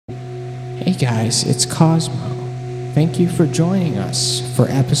Hey guys, it's Cosmo. Thank you for joining us for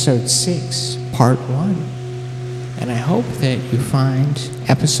episode 6, part 1. And I hope that you find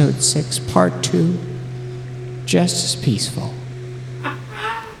episode 6, part 2, just as peaceful.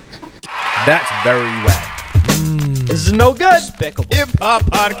 That's very whack. This is no good. Despicable. Hip-hop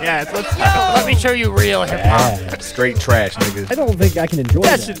podcast. Let's go. Let me show you real hip-hop. Straight trash, niggas. I don't think I can enjoy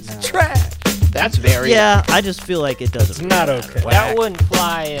That that. shit's trash. That's very... Yeah, I just feel like it doesn't. Not okay. That wouldn't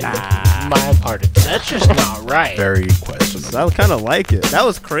fly in my part of it. That's just not right. Very questionable. I kind of like it. That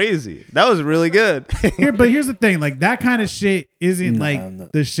was crazy. That was really good. But here's the thing, like that kind of shit isn't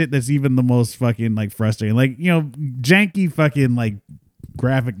the shit that's even the most fucking like frustrating. Like, you know, janky fucking like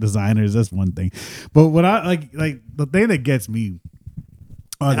graphic designers, that's one thing. But what I like the thing that gets me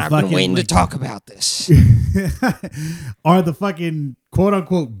are And I've been waiting to talk about this. are the fucking quote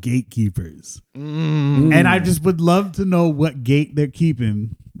unquote gatekeepers. And I just would love to know what gate they're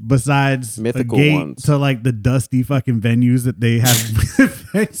keeping besides Mythical a gate ones. to like the dusty fucking venues that they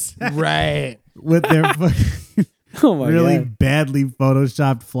have Right. with their fucking Oh my really god. badly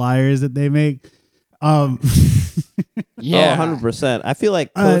photoshopped flyers that they make. Yeah. 100%. I feel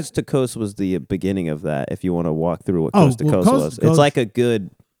like Coast to Coast was the beginning of that. If you want to walk through what Coast to well, Coast Coast was, to Coast- it's like a good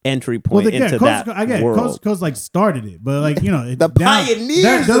entry point into Coast, that I get it. world. Coast to Coast like started it, but like, you know, The pioneers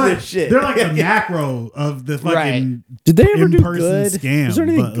they're of like, this shit. They're like the macro of the fucking Right. Did they ever do in-person good? scam. Was there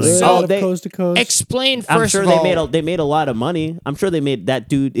anything but, good like, out of they- Coast to Coast? Explain I'm first sure of all. they made a lot of money. I'm sure they made that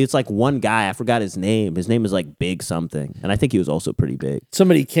dude. It's like one guy. I forgot his name. His name is like Big something, and I think he was also pretty big.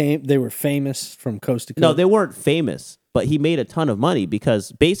 Somebody came. They were famous from Coast to Coast. No, they weren't famous, but he made a ton of money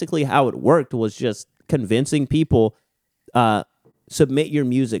because basically how it worked was just convincing people, submit your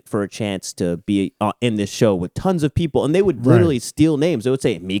music for a chance to be in this show with tons of people, and they would literally steal names. They would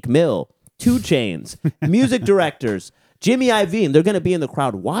say Meek Mill, 2 Chainz, music directors, Jimmy Iovine. They're going to be in the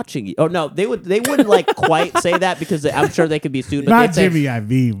crowd watching you. Oh no, they wouldn't like quite say that because I'm sure they could be sued. But not they'd say, Jimmy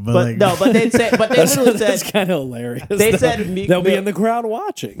Iovine, but, but like, no, but they'd say, but they literally That's said. kind of hilarious. They though. said Meek they'll be Mill- in the crowd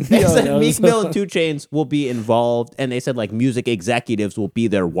watching. They You said know, Meek so- Mill and 2 Chainz will be involved, and they said like music executives will be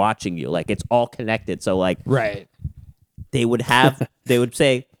there watching you. Like it's all connected. So like Right. they would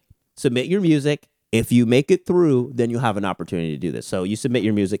say, submit your music. If you make it through, then you have an opportunity to do this. So you submit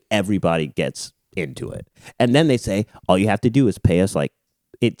your music, everybody gets into it. And then they say, all you have to do is pay us like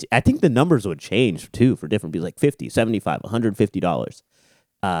it. I think the numbers would change too for different people, like $50, $75, $150.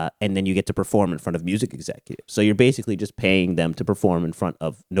 And then you get to perform in front of music executives. So you're basically just paying them to perform in front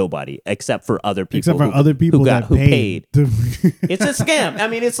of nobody except for other people. except for other people who paid. to, It's a scam. I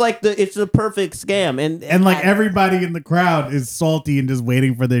mean, it's the perfect scam. And like everybody in the crowd is salty and just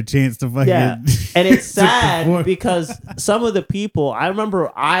waiting for their chance to fucking. yeah. And it's to sad perform. because some of the people, I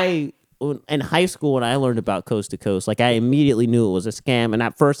remember in high school when I learned about Coast to Coast, like I immediately knew it was a scam. And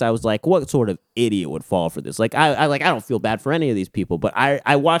at first I was like, what sort of idiot would fall for this? Like I don't feel bad for any of these people, but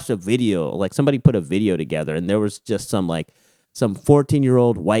I watched a video, like somebody put a video together and there was just some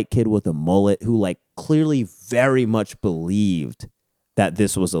 14-year-old white kid with a mullet who like clearly very much believed that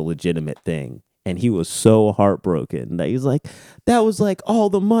this was a legitimate thing. And he was so heartbroken that he's like, that was like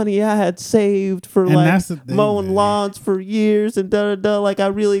all the money I had saved for And like that's the thing, mowing man. lawns for years and da da da. Like I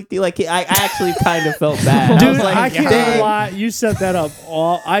really like I actually kind of felt bad. Dude, I was like, I can't dang. lie. You set that up.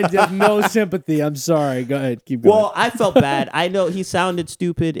 I have no sympathy. I'm sorry. Go ahead. Keep going. Well, I felt bad. I know he sounded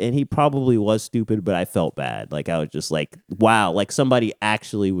stupid and he probably was stupid, but I felt bad. Like I was just like, wow, like somebody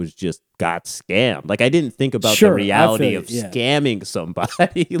actually got scammed. Like I didn't think about Sure, the I reality feel of it, yeah. scamming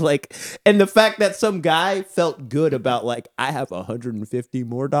somebody. Like, and the fact that some guy felt good about like, I have $150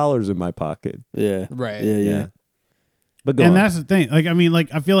 more in my pocket. yeah. Right. Yeah. But go And on. that's the thing. Like, I mean, like,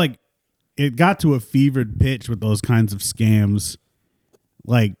 I feel like it got to a fevered pitch with those kinds of scams,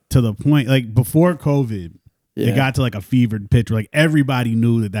 like to the point, like before COVID, Yeah. it got to like a fevered pitch where like everybody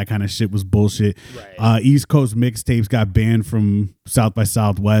knew that kind of shit was bullshit. Right. East Coast mixtapes got banned from South by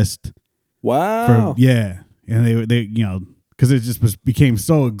Southwest. Wow. And they you know, because it just became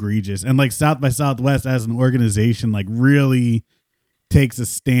so egregious. And like South by Southwest as an organization, like really takes a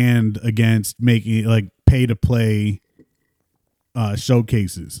stand against making like pay to play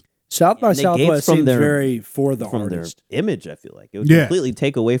showcases. South by And they gave Southwest from seems their- very for the from artist. their image, I feel like it would Yeah. completely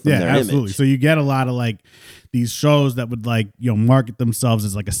take away from Yeah, their absolutely. image. So you get a lot of like these shows that would like, you know, market themselves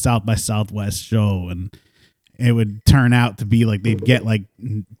as like a South by Southwest show, and it would turn out to be like they'd get like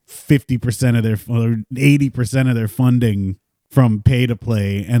 50% of their or 80% of their funding from pay to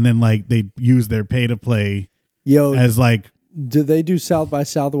play, and then like they'd use their pay to play Yo, as like do they do South by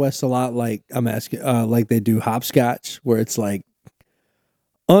Southwest a lot? Like I'm asking, like they do hopscotch, where it's like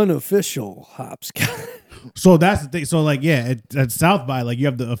unofficial hopscotch. so that's the thing. So like yeah, at South by like you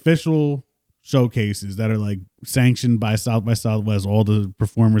have the official showcases that are like sanctioned by Southwest. All the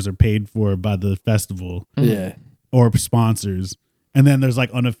performers are paid for by the festival. Yeah. Or sponsors. And then there's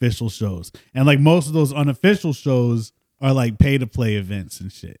like unofficial shows. And like most of those unofficial shows are like pay to play events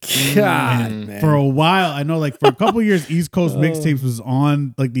and shit. God, And man. for a while, I know like for a couple years, East Coast Mixtapes was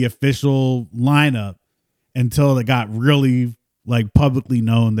on like the official lineup until it got really like publicly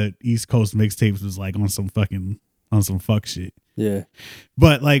known that East Coast Mixtapes was like on some fuck shit. Yeah.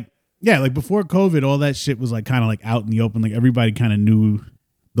 But like, yeah, like before COVID, all that shit was like kind of like out in the open. Like everybody kind of knew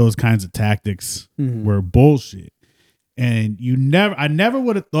those kinds of tactics were bullshit. And I never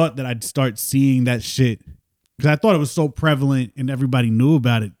would have thought that I'd start seeing that shit because I thought it was so prevalent and everybody knew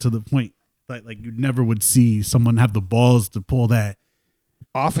about it to the point that like you never would see someone have the balls to pull that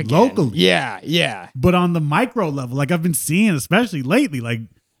Off again. locally. Yeah. But on the micro level, like I've been seeing, especially lately, like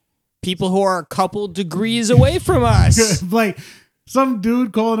People who are a couple degrees away from us. like some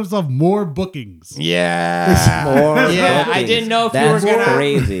dude calling himself More Bookings. Yeah. More Yeah, I bookings. didn't know if That's you were gonna.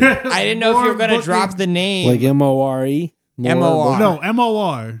 crazy. I didn't know if you were gonna More drop the name. Like MORE? MOR. No,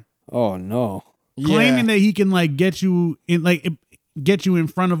 MOR. Oh, no. Claiming that he can like get you in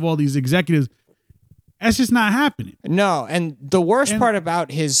front of all these executives. That's just not happening. No, and the worst And- part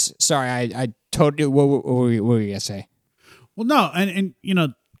about his. Sorry, I told you. What were you gonna say? Well, no, and you know,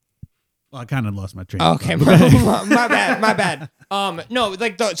 well, I kind of lost my train. of Okay, thought. my bad. No,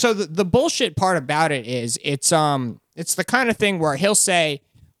 like the bullshit part about it is it's the kind of thing where he'll say,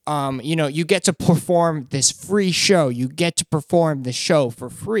 you get to perform this free show, you get to perform the show for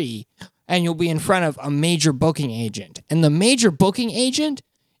free, and you'll be in front of a major booking agent, and the major booking agent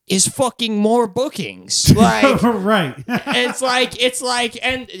is fucking More Bookings, like. Right. It's like,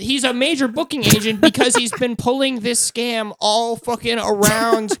 and he's a major booking agent because he's been pulling this scam all fucking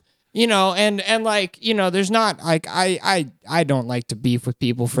around, and like, there's not like, I don't like to beef with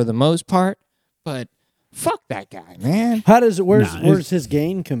people for the most part, but fuck that guy, man. How does it, Nah, where's his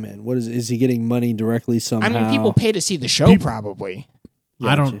gain come in? What is he getting money directly somehow? I mean, people pay to see the show probably.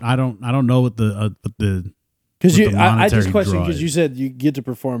 I don't know what the Because with the I just monetary questioned draw because you said you get to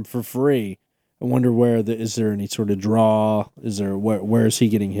perform for free. I wonder is there any sort of draw? Is there where is he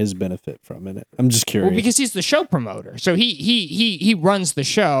getting his benefit from in it? I'm just curious. Well, because he's the show promoter, so he runs the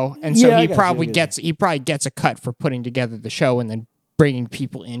show, and so Yeah, I he got you, probably I got gets a cut for putting together the show and then bringing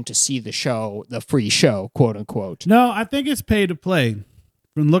people in to see the show, the free show, quote unquote. No, I think it's pay to play.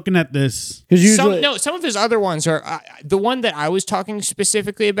 From looking at this, because usually Some of his other ones are the one that I was talking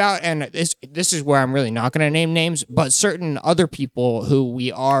specifically about, and this is where I'm really not going to name names, but certain other people who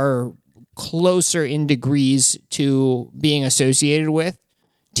we are closer in degrees to being associated with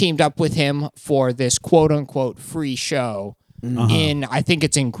teamed up with him for this quote unquote free show in, I think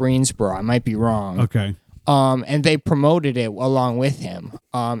it's in Greensboro. I might be wrong. okay. And they promoted it along with him.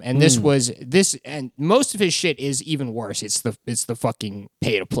 And and most of his shit is even worse. It's the fucking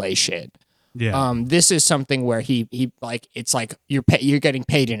pay to play shit. Yeah. This is something where he like, it's like you're getting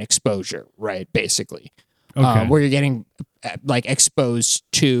paid in exposure, right? Basically, Okay. where you're getting like exposed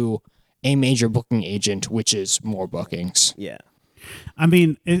to a major booking agent, which is More Bookings. Yeah. I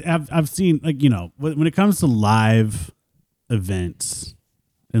mean, I've seen like, when it comes to live events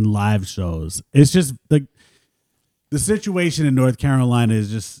and live shows, it's just like the situation in North Carolina is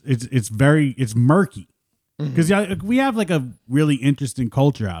just it's murky because we have like a really interesting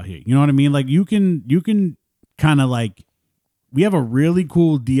culture out here. You know what I mean? Like you can kind of like, we have a really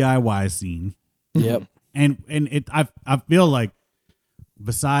cool DIY scene. Yep. And I feel like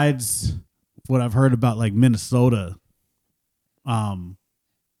besides what I've heard about like Minnesota,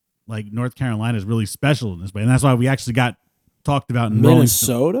 like North Carolina is really special in this way, and that's why we actually got talked about in Rolling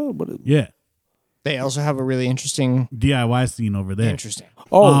Minnesota. Yeah, They also have a really interesting. DIY scene over there. Interesting.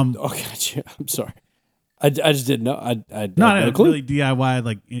 Oh, gotcha. I'm sorry. I just didn't know. I No, had it's clue. really DIY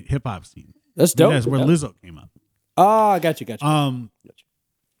like hip hop scene. That's dope. That's where Yeah. Lizzo came up. Ah, gotcha.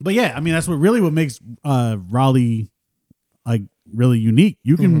 But yeah, I mean that's what makes Raleigh like really unique.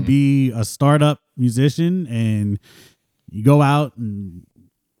 You can be a startup musician and you go out and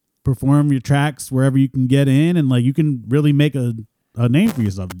perform your tracks wherever you can get in, and like you can really make a name for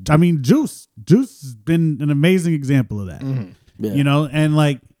yourself. I mean, Juice has been an amazing example of that. Yeah. And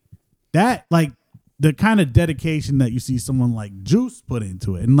like that, like the kind of dedication that you see someone like Juice put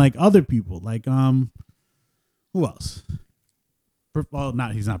into it, and like other people, like who else? Well,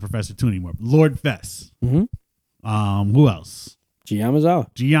 he's not Professor Two anymore. Lord Fess. Who else?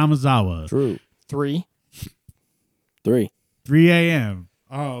 Giamazawa. Giamazawa. True. 3. 3. 3 a.m.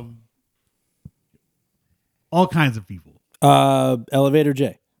 All kinds of people. Elevator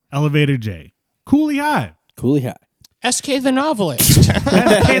J. Elevator J. Cooley High. Cooley High. SK the novelist.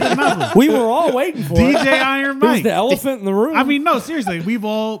 Okay, the novelist. We were all waiting for it. DJ Iron Who's Mike. the elephant in the room? I mean, no, seriously. We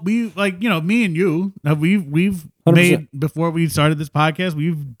like, me and you, we've 100%. made, before we started this podcast,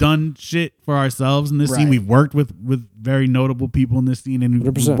 we've done shit for ourselves in this scene. Right. We've worked with very notable people in this scene, and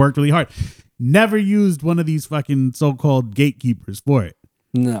we've 100%. worked really hard. Never used one of these fucking so-called gatekeepers for it.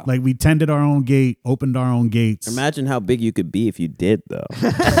 no. Like, we tended our own gate, opened our own gates. Imagine how big you could be if you did, though.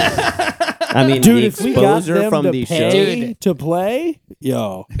 I mean, Dude, the if we got exposure them from to these pay shows. to play,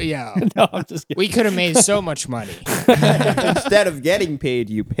 yo. Yeah. No, I'm just kidding. We could have made so much money. Instead of getting paid,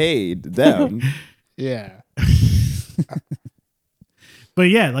 you paid them. Yeah. But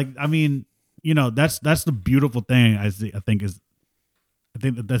yeah, like, I mean, that's the beautiful thing. I think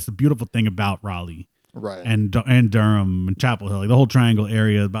that's the beautiful thing about Raleigh Right. and Durham and Chapel Hill, like the whole Triangle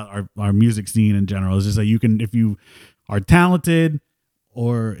area, about our music scene in general. It's just that you can, if you are talented,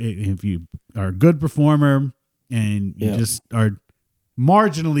 or if you are a good performer and you just are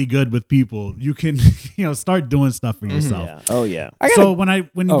marginally good with people, you can start doing stuff for yourself. Yeah. Oh, yeah. So when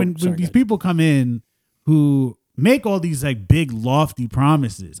sorry, these go people come in who make all these like big lofty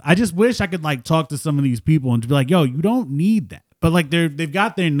promises, I just wish I could like talk to some of these people and to be like, yo, you don't need that. But like they've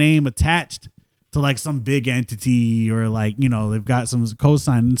got their name attached to like some big entity, or like, they've got some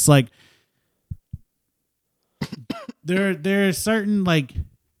cosign. It's like there are certain like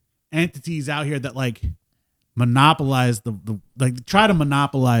entities out here that like monopolize the like try to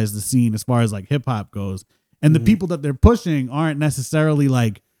monopolize the scene as far as like hip hop goes. And the people that they're pushing aren't necessarily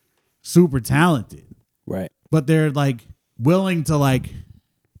like super talented, Right. but they're like willing to like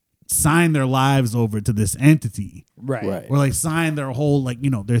sign their lives over to this entity, Right. or like sign their whole like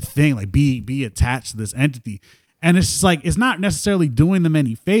their thing, like be attached to this entity. And it's just like, it's not necessarily doing them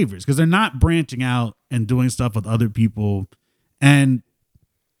any favors, because they're not branching out and doing stuff with other people. And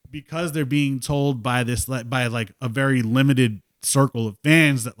because they're being told by like a very limited circle of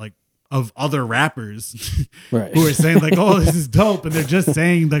fans that like of other rappers Right. who are saying like, oh, this is dope. And they're just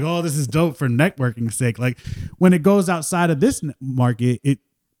saying like, oh, this is dope for networking sake. Like, when it goes outside of this market, it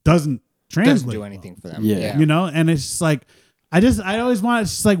doesn't translate. Doesn't do anything for them. Yeah. And it's just like, I always want to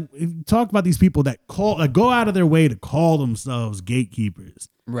just like talk about these people that go out of their way to call themselves gatekeepers.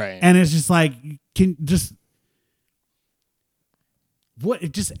 Right. And it's just like,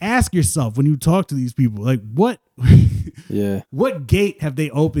 just ask yourself when you talk to these people, like what gate have they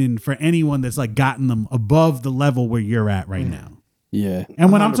opened for anyone that's like gotten them above the level where you're at right now? Yeah.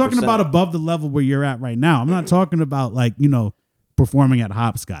 And when I'm talking 100%. about above the level where you're at right now, I'm not talking about like, performing at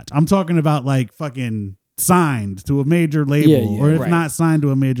Hopscotch. I'm talking about like fucking signed to a major label, or if right. not signed to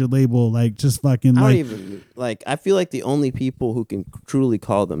a major label, like just fucking I don't like, even like. I feel like the only people who can truly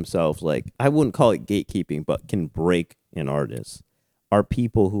call themselves like, I wouldn't call it gatekeeping, but can break an artist are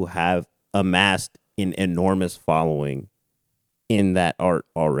people who have amassed an enormous following in that art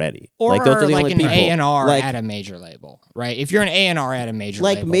already. Or like those are the like only an people. A&R like, at a major label, right? If you're an A&R at a major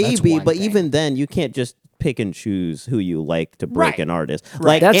like label, that's maybe, one but thing. even then, you can't just pick and choose who you like to break Right. an artist. Right.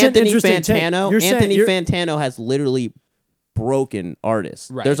 Like That's an Anthony interesting take. Fantano. You're saying- Anthony you're- Fantano has literally broken artists.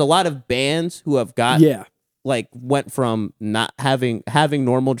 Right. There's a lot of bands who have got Yeah. like went from not having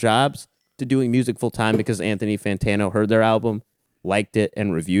normal jobs to doing music full time because Anthony Fantano heard their album, liked it,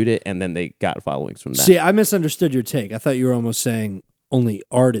 and reviewed it, and then they got followings from that. See, I misunderstood your take. I thought you were almost saying only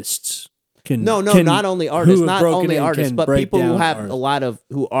artists can. No, can- not only who artists, have not broken only in artists, can but break people who down have artists.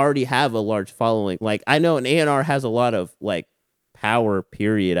 who already have a large following. Like I know an A&R has a lot of like power,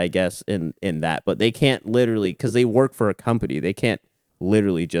 period, I guess, in that, but they can't literally, because they work for a company, they can't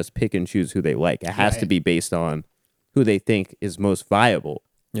literally just pick and choose who they like. It has to Right. be based on who they think is most viable.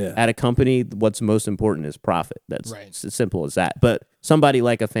 Yeah. At a company, what's most important is profit. That's Right. as simple as that. But somebody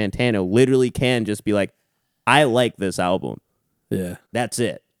like a Fantano literally can just be like, I like this album. Yeah. That's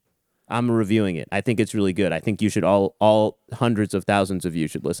it. I'm reviewing it. I think it's really good. I think you should all hundreds of thousands of you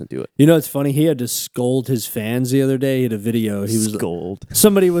should listen to it. You know, it's funny. He had to scold his fans the other day. He had a video. He was Scold.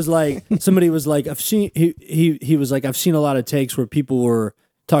 Somebody was like, I've seen. He was like, I've seen a lot of takes where people were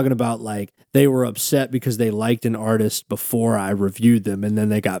talking about like they were upset because they liked an artist before I reviewed them, and then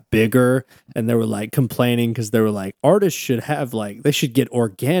they got bigger and they were like complaining because they were like, artists should have like, they should get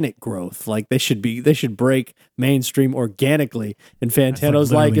organic growth, like they should break mainstream organically. And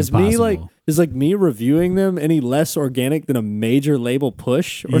Fantano's like, literally is like me reviewing them any less organic than a major label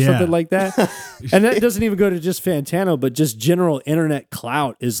push or Yeah. something like that? And that doesn't even go to just Fantano, but just general internet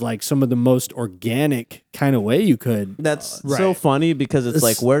clout is like some of the most organic kind of way you could. That's so funny because it's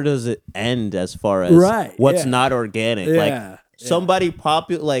like, where does it end as far as Right, what's yeah. not organic? Yeah, Like somebody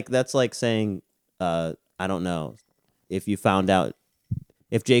popular, like that's like saying, I don't know, if you found out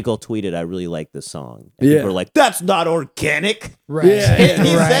if J. Cole tweeted, "I really like this song," and Yeah. people are like, "That's not organic." Right. Yeah, And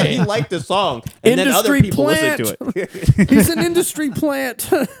he right. said he liked the song, and then other Industry people plant. listened to it. He's an industry plant.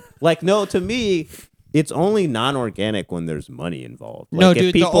 Like, no, to me, it's only non-organic when there's money involved. Like, No, if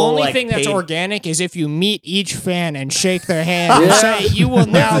dude, the people, only like, thing that's paid- organic is if you meet each fan and shake their hand and Yeah. say, "You will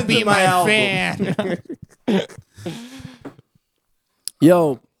now Listen to be my my album." fan."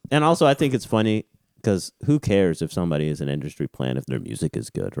 Yo, And also, I think it's funny because who cares if somebody is an industry plant if their music is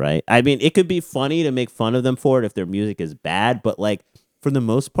good, right? I mean, it could be funny to make fun of them for it if their music is bad, but like for the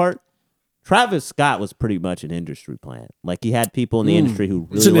most part, Travis Scott was pretty much an industry plant. Like he had people in the industry who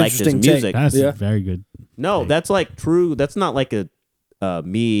It's really an liked his interesting take. music. That's Yeah. very good. No, that's like true. That's not like a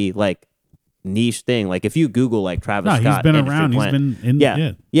me like niche thing. Like if you Google like Travis No, Scott, he's been industry around. plant, He's been in.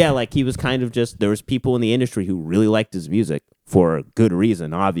 yeah. Yeah. Like he was kind of just there was people in the industry who really liked his music for a good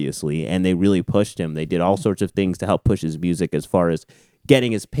reason, obviously, and they really pushed him. They did all sorts of things to help push his music as far as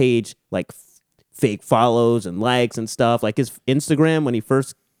getting his page like fake follows and likes and stuff. Like his Instagram when he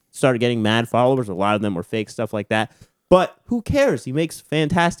first started getting mad followers, a lot of them were fake, stuff like that. But who cares? He makes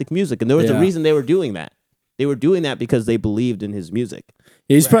fantastic music, and there was a Yeah. reason they were doing that. They were doing that because they believed in his music.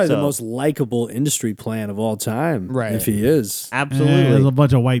 he's probably the So- most likable industry plant of all time. Right. If he is. Absolutely. There's a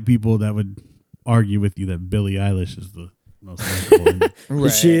bunch of white people that would argue with you that Billie Eilish is the most likable.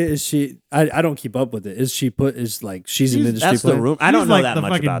 Right. Is she I don't keep up with it. She's an industry That's the plant? room. I don't She's know like that the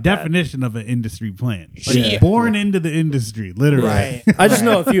much fucking about that. definition of an industry plant. Like, She- born into the industry, literally. Right. I just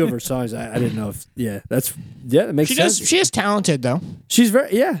know a few of her songs. I didn't know if that makes She sense. does. She is talented, though. She's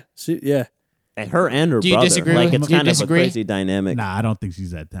very yeah. And her and her Do you brother. disagree like with- it's do you kind of a disagree? crazy dynamic. Nah, I don't think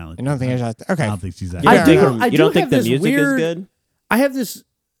she's that talented. I don't think there's that. Okay. I don't think she's that. You don't Yeah. think, I you do don't think have the this music weird- is good? I have this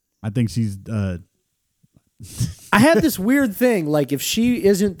I think she's. I have this weird thing. Like if she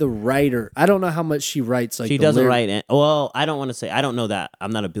isn't the writer, I don't know how much she writes. Like She the doesn't lyric- write. Well, I don't want to say. I don't know that.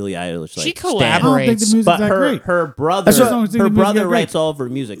 I'm not a Billie Eilish. Like, She stan. I don't think the collaborates. music's But that great. her brother, That's what I'm saying, her the music's brother that great. writes all of her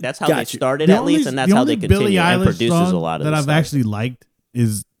music. That's how Got they you. started The at least, and that's the how they only continue. Billie And Eilish produces song a lot of that this I've stuff. actually liked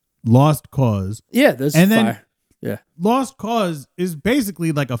is "Lost Cause." Yeah, that's And then- fire. Yeah. "Lost Cause" is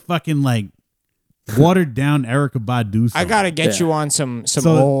basically like a fucking like watered down Erykah Badu song. I gotta get Yeah. you on some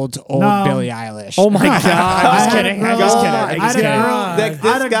So, old no. Billie Eilish. Oh my god. I'm just kidding. I'm just kidding. I I'm had just a kidding. girl- Like, I had this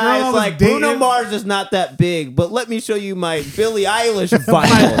a girl guy I is was like dating- Bruno Mars is not that big, but let me show you my Billie Eilish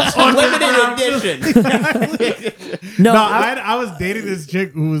vinyl, limited edition. No, No, I was dating this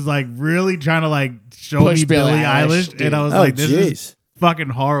chick who was like really trying to like show Push me Billie Billie Eilish, Eilish, dude. and I was Oh, like, "This jeez. is fucking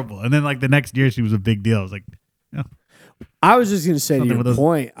horrible." And then like the next year, she was a big deal. I was like, I was just gonna say to Something your with those-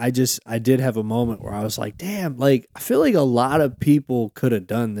 point. I did have a moment where I was like, damn, like I feel like a lot of people could have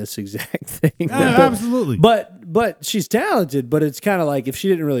done this exact thing. Yeah, absolutely. But she's talented. But it's kind of like if she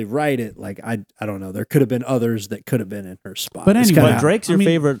didn't really write it, like I don't know. There could have been others that could have been in her spot. But It's anyway, kinda But Drake's your I mean-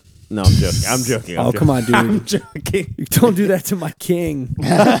 favorite. No, I'm joking. I'm joking. Oh, come on, dude. I'm joking. Don't do that to my king.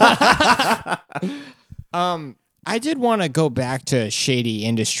 I did want to go back to shady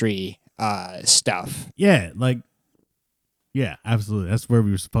industry stuff. yeah, like, yeah, absolutely. That's where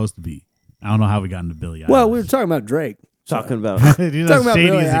we were supposed to be. I don't know how we got into Billie Eilish. Well, we were talking about Drake. Talking about you know, Talking about shady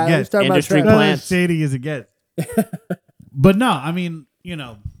Billie as it Eilish, gets. talking about Industry Travis. plants. Shady as it gets. But no, I mean, you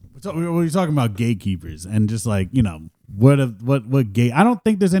know, we're talking about gatekeepers and just like, you know, what gate? I don't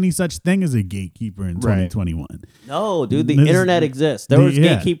think there's any such thing as a gatekeeper in 2021. no, dude. The This- internet exists. There was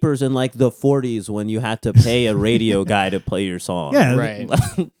yeah. gatekeepers in like the 40s when you had to pay a radio guy to play your song. Yeah, Right.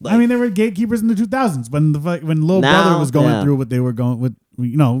 I mean, there were gatekeepers in the 2000s when when Lil Now, Brother was going yeah. through what they were going with.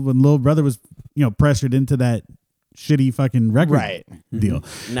 You know, when Lil Brother was pressured into that shitty fucking record Right. deal.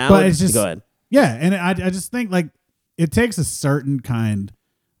 Now But it's just go ahead. Yeah, and I just think like it takes a certain kind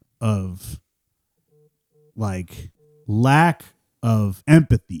of like lack of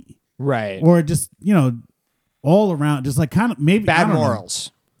empathy Right. or just all around just like kind of maybe I Bad don't know.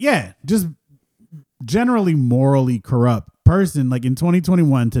 morals. Yeah, just generally morally corrupt person like in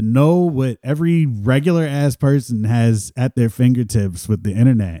 2021 to know what every regular ass person has at their fingertips with the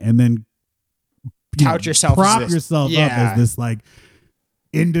internet and then Tout yourself as prop this- yourself up yeah. as this like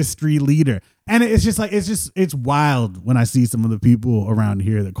industry leader. And it's just like it's wild when I see some of the people around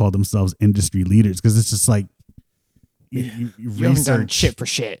here that call themselves industry leaders because it's just like you You haven't done research shit for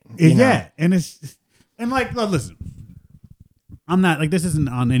shit. you know? yeah, and it's and like listen, I'm not like this isn't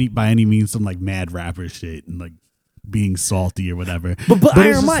on any by any means some like mad rapper shit and like being salty or whatever. But it's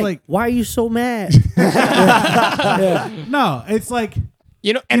Iron just Mike, like why are you so mad? no, it's like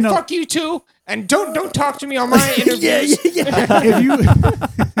You know, and You know- fuck you too. And don't talk to me on my interviews. if you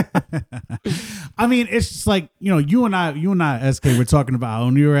I mean, it's just like, you and I, SK, were talking about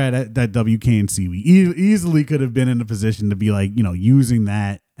when we were at that WKNC, we easily could have been in a position to be like, using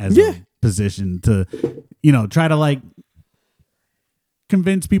that as a position to, try to like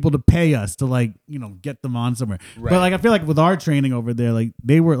convince people to pay us to like, get them on somewhere. Right. But like, I feel like with our training over there, like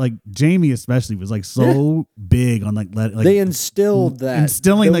they were like, Jamie especially was like so big on like they instilled that.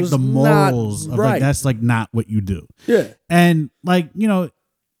 Instilling like the morals of like, that's like not what you do. Yeah. And like,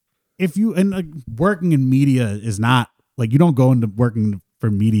 if you and like working in media is not like you don't go into working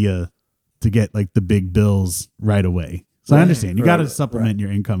for media to get like the big bills right away. So I understand you got to supplement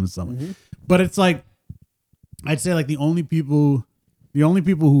your income in some way, but it's like I'd say like the only people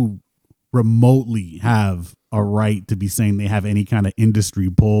who remotely have a right to be saying they have any kind of industry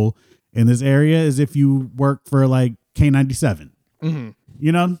pull in this area is if you work for like K97. Like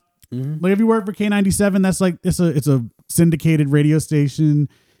if you work for K97, that's like it's a syndicated radio station.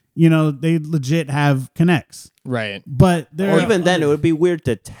 They legit have connects. Right. But even then, it would be weird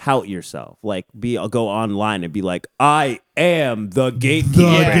to tout yourself. Like, go online and be like, I am the gatekeeper.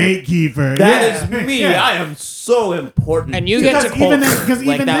 The gatekeeper. That is me. Yeah. I am so important. And you get to because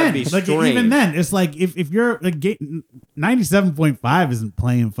like, even that then, would be like strange. even then, it's like if you're like 97.5 isn't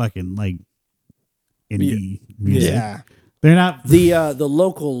playing fucking like indie music. Yeah. They're not The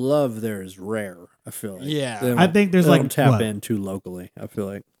local love there is rare. I feel like. Yeah. I think there's they like don't tap what? in too locally. I feel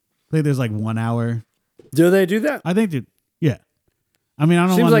like. I think there's like 1 hour. Do they do that? I think yeah. I mean, I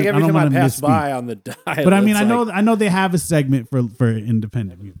don't Seems wanna, like every I don't time I wanna pass misspeak. by on the dial, But I mean, it's like, I know they have a segment for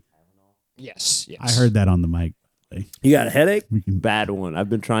independent music. Yes. I heard that on the mic. you got a headache. We can, Bad one. I've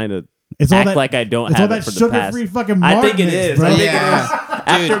been trying to it's all act that, like I don't it's have all it that for the past. sugar-free fucking I Mart think it mix, is. bro. I think Yeah. it is.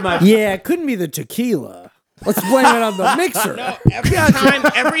 After my Yeah, it couldn't be the tequila. Let's blame it on the mixer.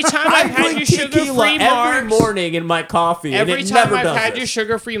 Every time I've had drink your tequila sugar-free every marks, morning in my coffee. every and it time never I've does had this. your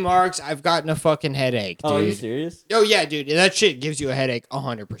sugar-free marks, I've gotten a fucking headache, dude. Oh, are you serious? Oh yeah, dude. That shit gives you a headache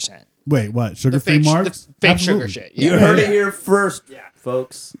 100%. Wait, what? The Sugar-free fake, marks? the fake Absolutely. sugar shit. You Yeah. heard it here first,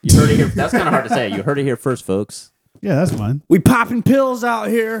 folks. You heard it here. That's kind of hard to say. You heard it here first, folks. Yeah, that's fine. We popping pills out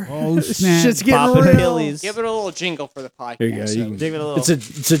here. Oh, snap. Shit's getting Popping real. pillies. Give it a little jingle for the podcast. Here you go. You can, Give it a little.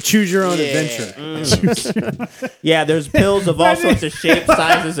 it's a choose your own Yeah. adventure. Yeah, there's pills of all sorts of shapes,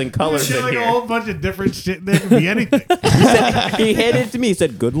 sizes, and colors Shit in like a here. whole bunch of different shit. There could be anything. He handed it to me. He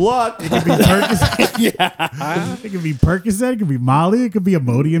said, "Good luck." It could be Percocet. Yeah. It could be Percocet. It could be Molly. It could be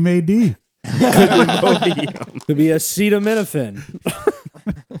Imodium AD. Could be acetaminophen.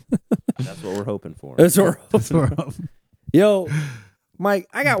 That's what we're hoping for. That's what Yo, Mike,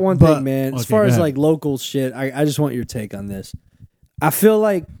 I got one thing, man. As okay, far go as ahead. like local shit, I just want your take on this. I feel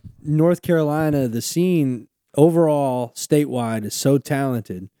like North Carolina, the scene overall statewide is so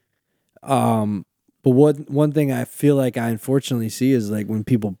talented. But one thing I feel like I unfortunately see is like when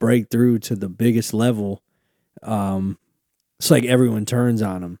people break through to the biggest level, it's like everyone turns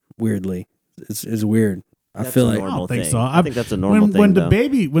on them weirdly. It's weird. I That's feel a like normal I don't think thing. so. I think that's a normal thing. When though.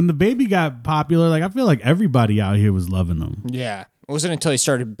 the baby got popular, like I feel like everybody out here was loving them. Yeah. It wasn't until he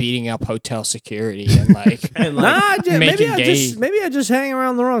started beating up hotel security and like, maybe making I just hang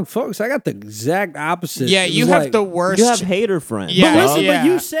around the wrong folks. I got the exact opposite. yeah, It you was have like- the worst. you have hater friends. Yeah, But listen, yeah. but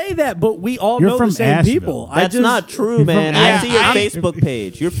you say that, but we all You're know from the same Asheville. people. That's not true, You're man. from I Asheville. see your I- Facebook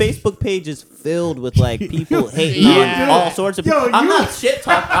page. Your Facebook page is filled with like people hating Yeah. on all sorts of people. Yo, I'm you- not shit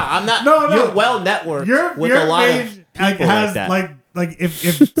talking. I'm not. No, no. You're well networked Your with a lot page, of people has like that. like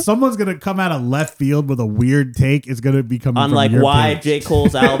if someone's gonna come out of left field with a weird take, it's gonna be coming on from like your why page. J.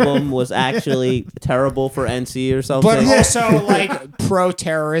 Cole's album was actually terrible for NC or something. but also like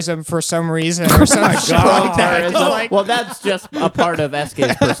pro-terrorism for some reason or some shit like that. Pro-terrorism. Like, Well, that's just a part of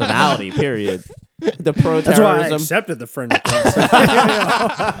SK's personality. Period. The That's why I pro-terrorism. accepted the friend request. All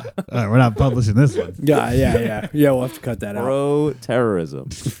right, we're not publishing this one. yeah. We'll have to cut that out. Pro-terrorism.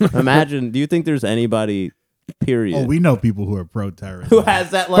 Imagine. Do you think there's anybody? Period. Oh, we know people who are pro-terrorism. who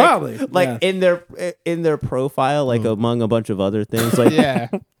has that like Probably, like yeah. in their profile, like among a bunch of other things, like yeah.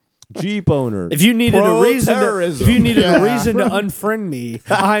 Jeep owner. If you needed a reason, Pro-terrorism. to unfriend me,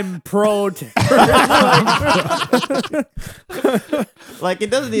 I'm pro. like it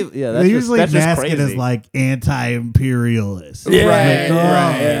doesn't even. Yeah, They that's just, usually that's just mask it crazy. as like anti-imperialist, Yeah, Right,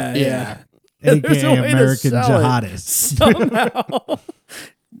 yeah, right, yeah. There's a aka way to American sell it. jihadist. Somehow.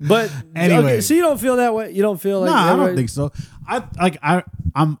 But Anyway. okay, so you don't feel that way. You don't feel like No, I don't everybody- think so.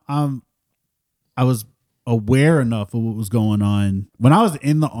 I was aware enough of what was going on when I was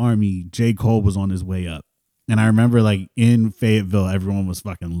in the army. J. Cole was on his way up, and I remember like in Fayetteville, everyone was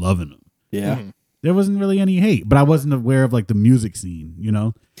fucking loving him. Yeah. There wasn't really any hate, but I wasn't aware of like the music scene, you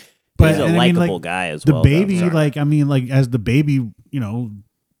know. But He's a and I mean, likable like, guy as the well. baby, though. like I mean, like as the baby, you know,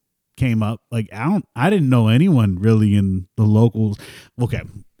 came up, like I didn't know anyone really in the locals. Okay,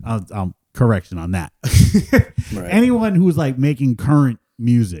 I'll correction on that. Right. Anyone who was like making current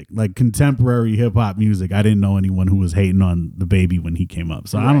music, like contemporary hip hop music, I didn't know anyone who was hating on the baby when he came up.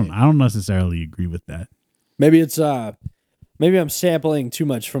 So I don't necessarily agree with that. Maybe it's maybe I'm sampling too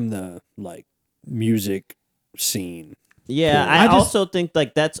much from the like music scene. Yeah, Cool. I I just- also think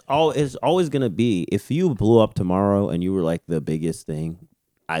like that's all is always gonna be. If you blew up tomorrow and you were like the biggest thing,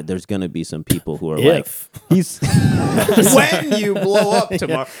 there's gonna be some people who are like, he's when you blow up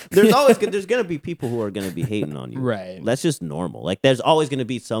tomorrow. There's gonna be people who are gonna be hating on you. Right. That's just normal. Like there's always gonna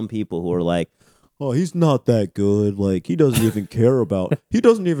be some people who are like, oh, he's not that good. Like he doesn't even care about. He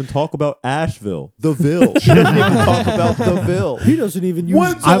doesn't even talk about Asheville, the Ville. He doesn't even talk about the Ville. He doesn't even use.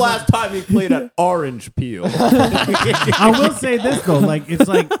 When's the last time he played an orange peel? I will say this though, like it's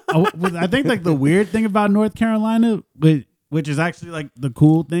like I think like the weird thing about North Carolina, which is actually like the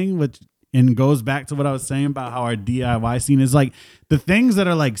cool thing, which and goes back to what I was saying about how our DIY scene is like the things that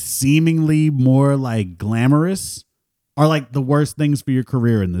are like seemingly more like glamorous are like the worst things for your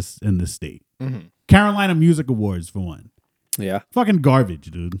career in this state. Mm-hmm. Carolina Music Awards for one, Yeah. fucking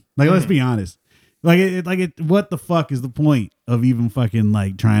garbage, dude. Like let's be honest. Like what the fuck is the point of even fucking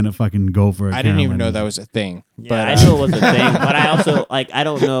like trying to fucking go for it? I didn't even know that was a thing. Yeah, But I knew it was a thing, but I also like I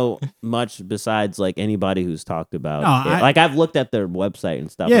don't know much besides like anybody who's talked about No, it. Like I've looked at their website and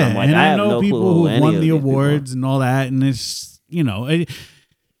stuff. Yeah, and I'm like, and I I have know no people clue who who have any won of the these people are. awards and all that, and it's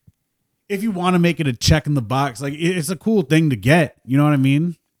if you want to make it a check in the box, like it's a cool thing to get. You know what I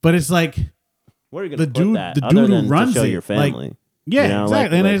mean? But it's like Where are you gonna the put dude, that the other dude who than runs to show it, your like, family? yeah, You know,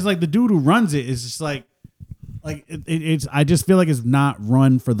 exactly. like- And it's like the dude who runs it is just like it's. I just feel like it's not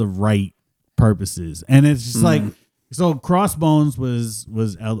run for the right purposes, and it's just like so. Crossbones was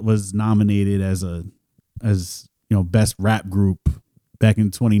nominated as best rap group back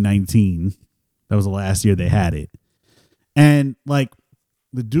in 2019. That was the last year they had it, and like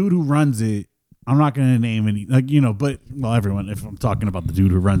the dude who runs it. I'm not going to name any, but everyone, if I'm talking about the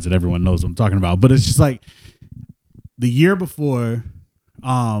dude who runs it, everyone knows what I'm talking about. But it's just like the year before,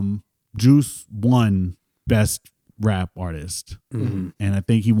 Juice won best rap artist. And I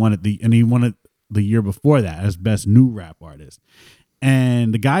think he won it the year before that as best new rap artist.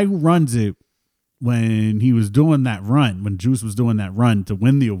 And the guy who runs it, when he was doing that run, when Juice was doing that run to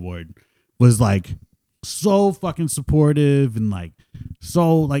win the award, was like so fucking supportive and like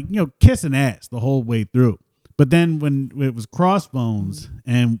so like kissing ass the whole way through. But then when it was Crossbones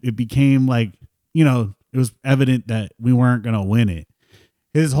and it became like it was evident that we weren't gonna win it,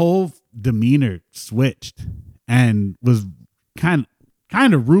 his whole demeanor switched and was kind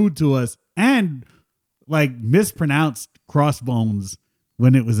of rude to us and like mispronounced Crossbones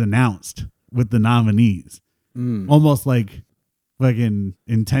when it was announced with the nominees, almost like fucking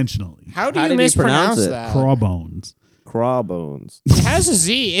intentionally. how do How you did he mispronounce pronounce it? that? Crawbones. Crawbones. It has a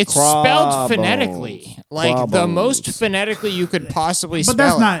Z. It's spelled Crawbones. phonetically, like the most Crawbones. phonetically you could possibly But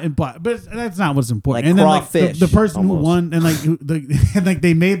spell. that's not what's important. Like and then like crawfish, the person who almost. won and and like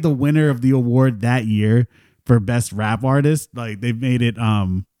they made the winner of the award that year for best rap artist. Like they made it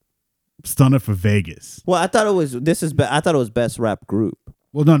Stunner for Vegas. Well, I thought it was I thought it was best rap group.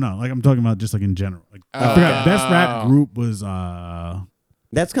 Well, no. Like I'm talking about just like in general. Like I forgot best rap group was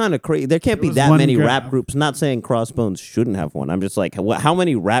That's kind of crazy. There can't be was that one many gra- rap groups. Not saying Crossbones shouldn't have one. I'm just like, how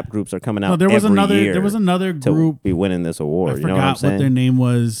many rap groups are coming out? no. There was every another. year There was another to group. be winning this award. I You know what I'm forgot what their saying? name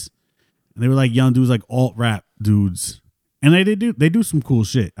was. They were like young dudes, like alt rap dudes, and they do some cool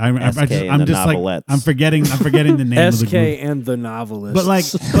shit. SK and the Novelettes. I'm forgetting the name of the SK group. and the novelist. But like,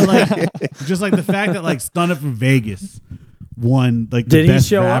 just like the fact that like Stunner from Vegas won like Did the he best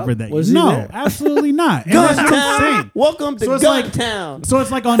show rapper up? that Was he no, there? absolutely not. And that's what I'm saying. Guntown. Welcome to So it's like- Guntown. So it's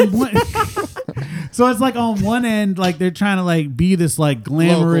like on one, so it's like on one end, like they're trying to like be this like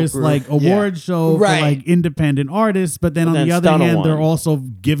glamorous group. like award show Right. for like independent artists, but then But on then the other Stunner hand, won. they're also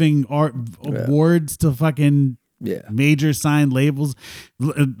giving art awards to fucking yeah, major signed labels,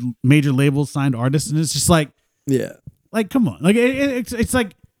 major labels signed artists, and it's just like come on, like it's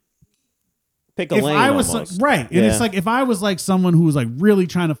like. Pick a If lane I was almost. right, and Yeah. it's like if I was like someone who was like really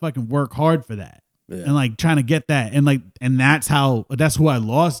trying to fucking work hard for that, and like trying to get that, and that's who I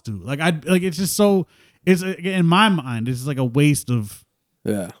lost to. Like it's just so it's in my mind it's like a waste of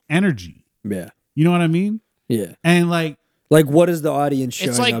energy. yeah. You know what I mean? And like Like, what is the audience showing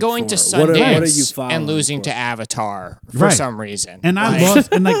It's like up going for? to What are you Sundance following and losing for? to Avatar for Right. some reason. and I Like-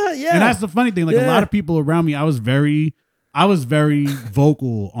 lost and like Yeah. and that's the funny thing. Like a lot of people around me, I was very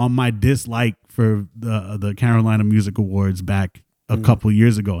vocal on my dislike for the Carolina Music Awards back a couple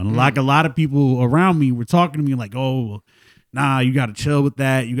years ago, and like a lot of people around me were talking to me like, "Oh, nah, you got to chill with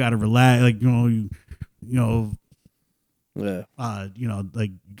that. You got to relax. Like, you know,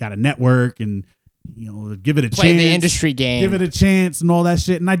 like you got to network and, give it a Play chance. the industry game. Give it a chance and all that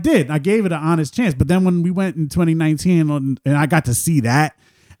shit. And I did. I gave it an honest chance. But then when we went in 2019 and I got to see that,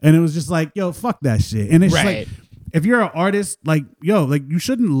 and it was just like, yo, fuck that shit. And it's just Right. like, if you're an artist, like, yo, like you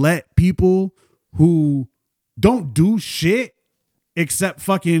shouldn't let people who don't do shit except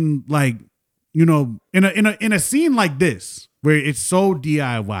fucking like, in a scene like this where it's so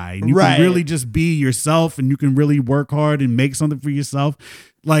DIY and you Right. can really just be yourself and you can really work hard and make something for yourself.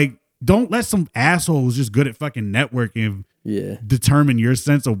 Like, don't let some assholes just good at fucking networking determine your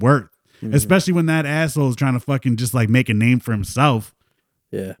sense of worth. Especially when that asshole is trying to fucking just like make a name for himself.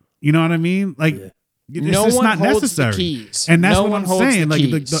 Yeah. You know what I mean? Like, it's No just one not holds the necessary. keys. And that's No what one I'm holds saying. the Like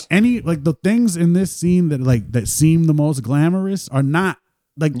keys. the things in this scene that seem the most glamorous are not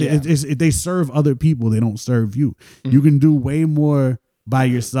like they serve other people. They don't serve you. You can do way more by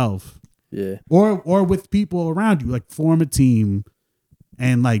yourself. Yeah. Or with people around you. Like form a team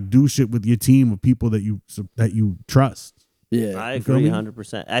and like do shit with your team of people that you trust. Yeah. I feel agree me?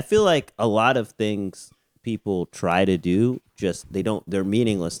 100%. I feel like a lot of things people try to do, they're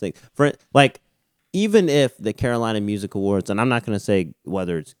meaningless things. For like, even if the Carolina Music Awards, and I'm not going to say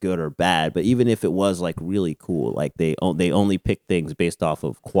whether it's good or bad, but even if it was like really cool, like they only pick things based off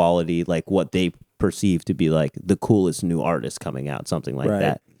of quality, like what they perceive to be like the coolest new artist coming out, something like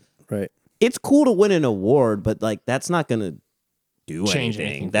that. Right. It's cool to win an award, but like that's not going to do Change anything.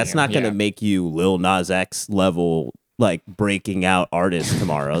 anything for That's you, not going to yeah. make you Lil Nas X level like breaking out artist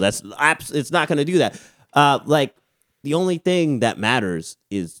tomorrow. It's not going to do that. Like the only thing that matters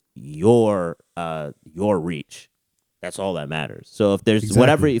is your reach. That's all that matters. So if there's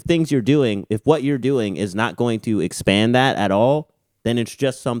if what you're doing is not going to expand that at all, then it's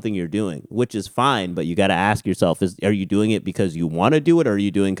just something you're doing, which is fine. But you got to ask yourself: are you doing it because you want to do it, or are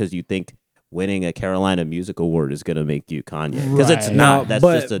you doing because you think winning a Carolina Music Award is going to make you Kanye? Because it's Right. not. That's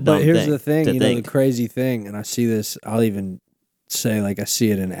just a dumb But here's thing the thing, to the think. crazy thing, and I see this, I'll even say like I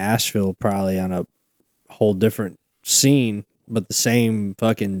see it in Asheville probably on a whole different scene, but the same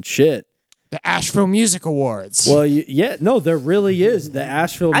fucking shit. The Asheville Music Awards. Well, no, there really is the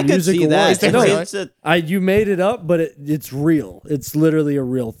Asheville I could Music see Awards. that. No, It's a- You made it up, but it's real. It's literally a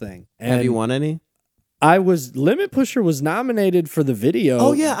real thing. And have you won any? Limit Pusher was nominated for the video.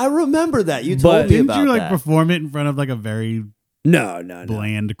 Oh yeah, I remember that. You But- told me Didn't about you like that. perform it in front of like a very No.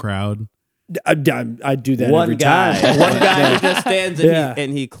 bland crowd? I do that One every guy, time. one guy who just stands and, Yeah.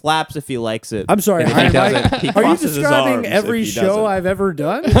 he claps if he likes it. I'm sorry. And if he doesn't, he Are you crosses his describing arms every if he show doesn't. I've ever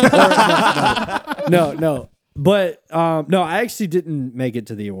done? No. But no, I actually didn't make it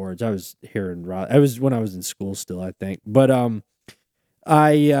to the awards. I was here in I was when I was in school still, I think. But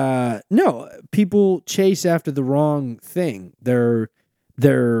no, people chase after the wrong thing. They're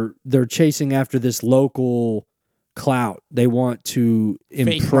chasing after this local clout. They want to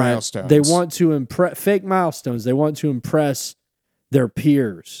Fake impress. milestones. They want to impress fake milestones. They want to impress their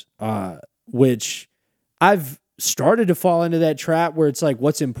peers, which I've started to fall into that trap where it's like,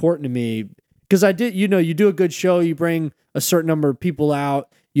 what's important to me? Because I did, you do a good show, you bring a certain number of people out,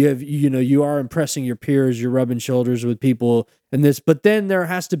 you are impressing your peers, you're rubbing shoulders with people and this, but then there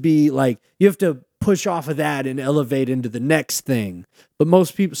has to be like, you have to push off of that and elevate into the next thing. But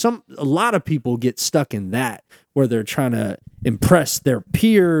a lot of people get stuck in that where they're trying to impress their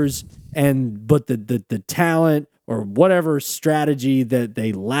peers but the talent or whatever strategy that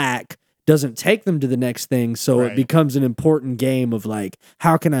they lack doesn't take them to the next thing. So Right. it becomes an important game of like,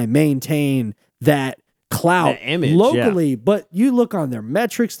 how can I maintain that clout That image, locally? But you look on their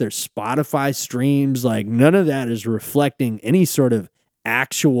metrics, their Spotify streams, like none of that is reflecting any sort of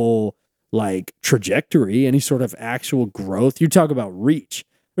actual like trajectory, any sort of actual growth. You talk about reach.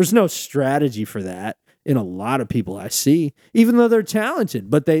 There's no strategy for that in a lot of people I see, even though they're talented,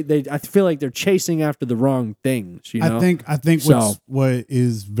 but I feel like they're chasing after the wrong things. I think what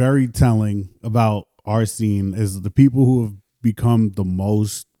is very telling about our scene is the people who have become the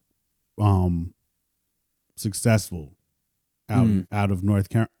most successful out of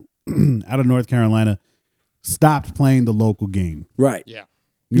North Carolina stopped playing the local game. right. Yeah.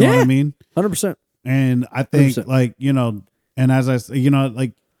 You know what Yeah. I mean? 100%. And I think 100%. like, and as I say,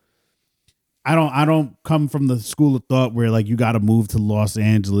 like I don't come from the school of thought where like you got to move to Los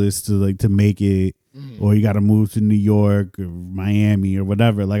Angeles to make it, or you got to move to New York or Miami or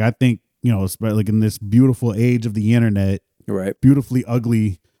whatever. Like I think, like in this beautiful age of the internet, Right. beautifully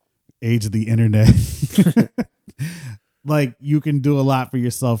ugly age of the internet, like you can do a lot for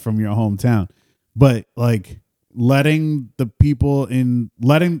yourself from your hometown, but like letting the people in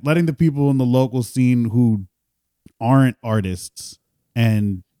the local scene who aren't artists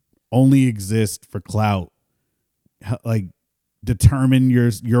and only exist for clout, like determine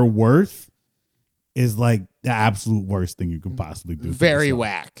your worth is like the absolute worst thing you can possibly do. Very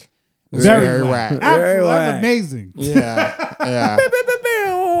whack. Very whack. Absolutely, whack. that's amazing. Yeah. Yeah.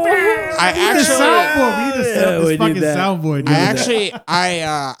 I We need a soundboard. We need to set up we this need fucking that. soundboard. I actually,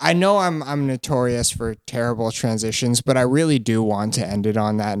 I know I'm notorious for terrible transitions, but I really do want to end it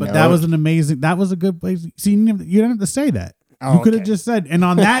on that note. But that was a good place. See, you didn't have to say that. Oh, You could have okay. just said, and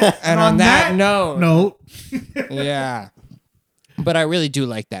on that, And on that note, no. yeah. But I really do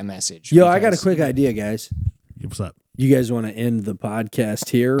like that message. Yo, I got a because- quick idea, guys. What's up? You guys want to end the podcast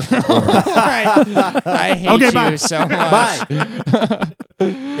here? I hate Okay, you bye. so much.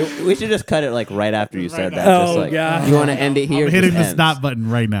 We should just cut it like right after you said that. now. Just Oh, like, God. you want to end it here? I'm hitting Just the ends. stop button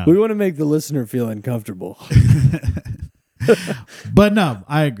right now. We want to make the listener feel uncomfortable. But no,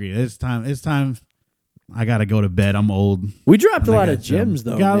 I agree. It's time. I gotta go to bed. I'm old. We dropped a I lot got of gems,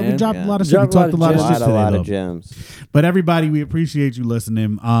 though, We man. dropped Yeah. a lot of shit. We Dropped a lot talked a of lot of gems. shit A today, lot though. of gems. But everybody, we appreciate you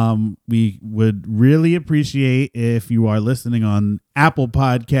listening. We would really appreciate if you are listening on Apple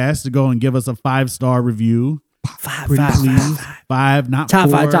Podcasts to go and give us a 5-star review. Pretty please. Five, not Top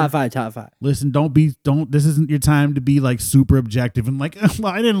 4. top five. Listen, don't. This isn't your time to be like super objective and like, well,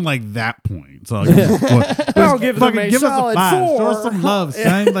 I didn't like that point. So I'll give them fucking a give us a solid 5. Show 4. us some love,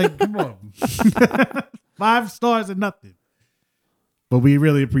 son. Like, come on. 5 stars and nothing. But we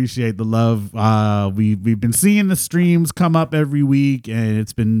really appreciate the love. We've been seeing the streams come up every week, and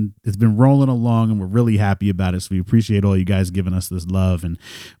it's been rolling along, and we're really happy about it. So we appreciate all you guys giving us this love, and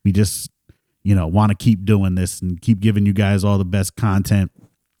we just want to keep doing this and keep giving you guys all the best content.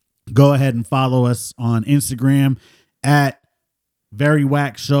 Go ahead and follow us on Instagram at Very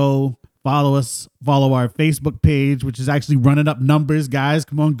Wack Show. Follow our Facebook page, which is actually running up numbers, guys.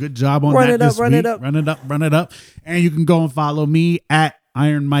 Come on, good job on that this week. Run it up. And you can go and follow me at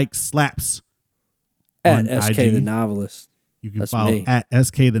Iron Mike Slaps. At on SK IG. the Novelist. You can That's follow me. at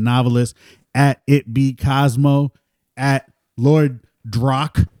SK the Novelist, at It Be Cosmo, at Lord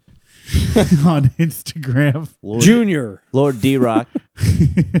Drock on Instagram. Junior. Lord D Rock.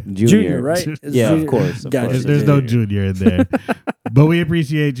 Junior, right? It's Yeah, Junior. of course. Gotcha. There's no junior in there. But we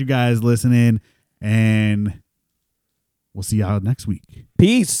appreciate you guys listening, and we'll see y'all next week.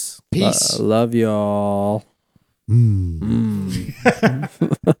 Peace. Peace. Love y'all.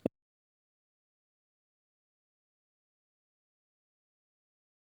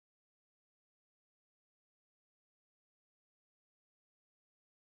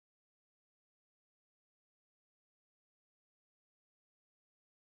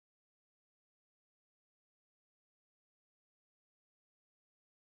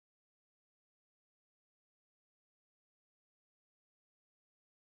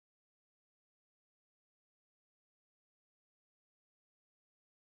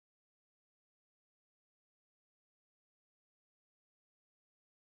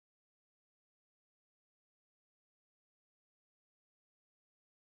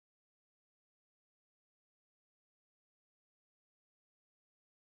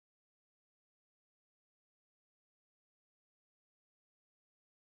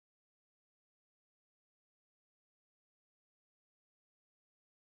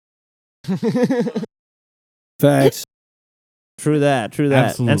 Facts. True that.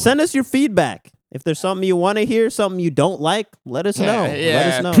 Absolutely. And send us your feedback. If there's something you want to hear, something you don't like, let us know.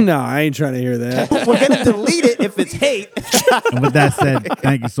 Yeah. Let us know. No, I ain't trying to hear that. We're going to delete it if it's hate. And with that said,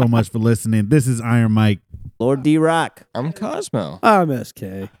 thank you so much for listening. This is Iron Mike, Lord D Rock. I'm Cosmo. I'm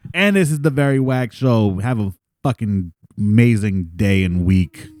SK. and this is the Very Wack Show. Have a fucking amazing day and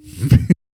week.